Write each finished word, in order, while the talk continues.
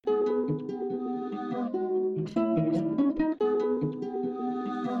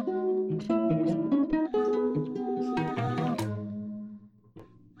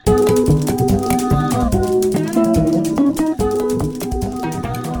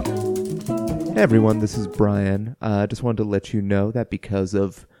Hey everyone, this is Brian. Just wanted to let you know that because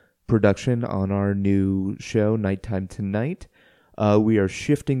of production on our new show, Nighttime Tonight, we are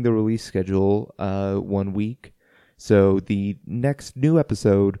shifting the release schedule 1 week. So the next new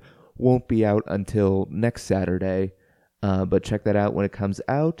episode won't be out until next Saturday, but check that out when it comes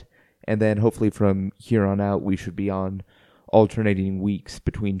out. And then hopefully from here on out, we should be on alternating weeks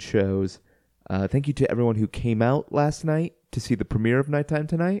between shows. Thank you to everyone who came out last night to see the premiere of Nighttime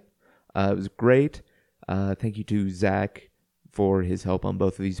Tonight. It was great. Thank you to Zach for his help on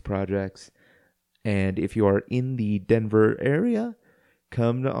both of these projects. And if you are in the Denver area,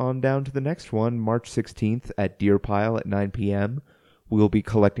 come on down to the next one, March 16th at Deer Pile at 9 p.m. We'll be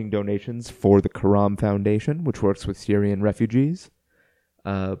collecting donations for the Karam Foundation, which works with Syrian refugees.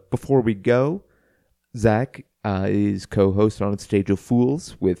 Before we go, Zach is co-host on Stage of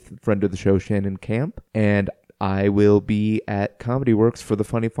Fools with friend of the show, Shannon Camp. And I will be at Comedy Works for the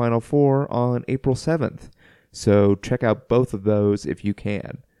Funny Final Four on April 7th. So check out both of those if you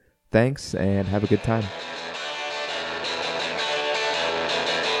can. Thanks, and have a good time.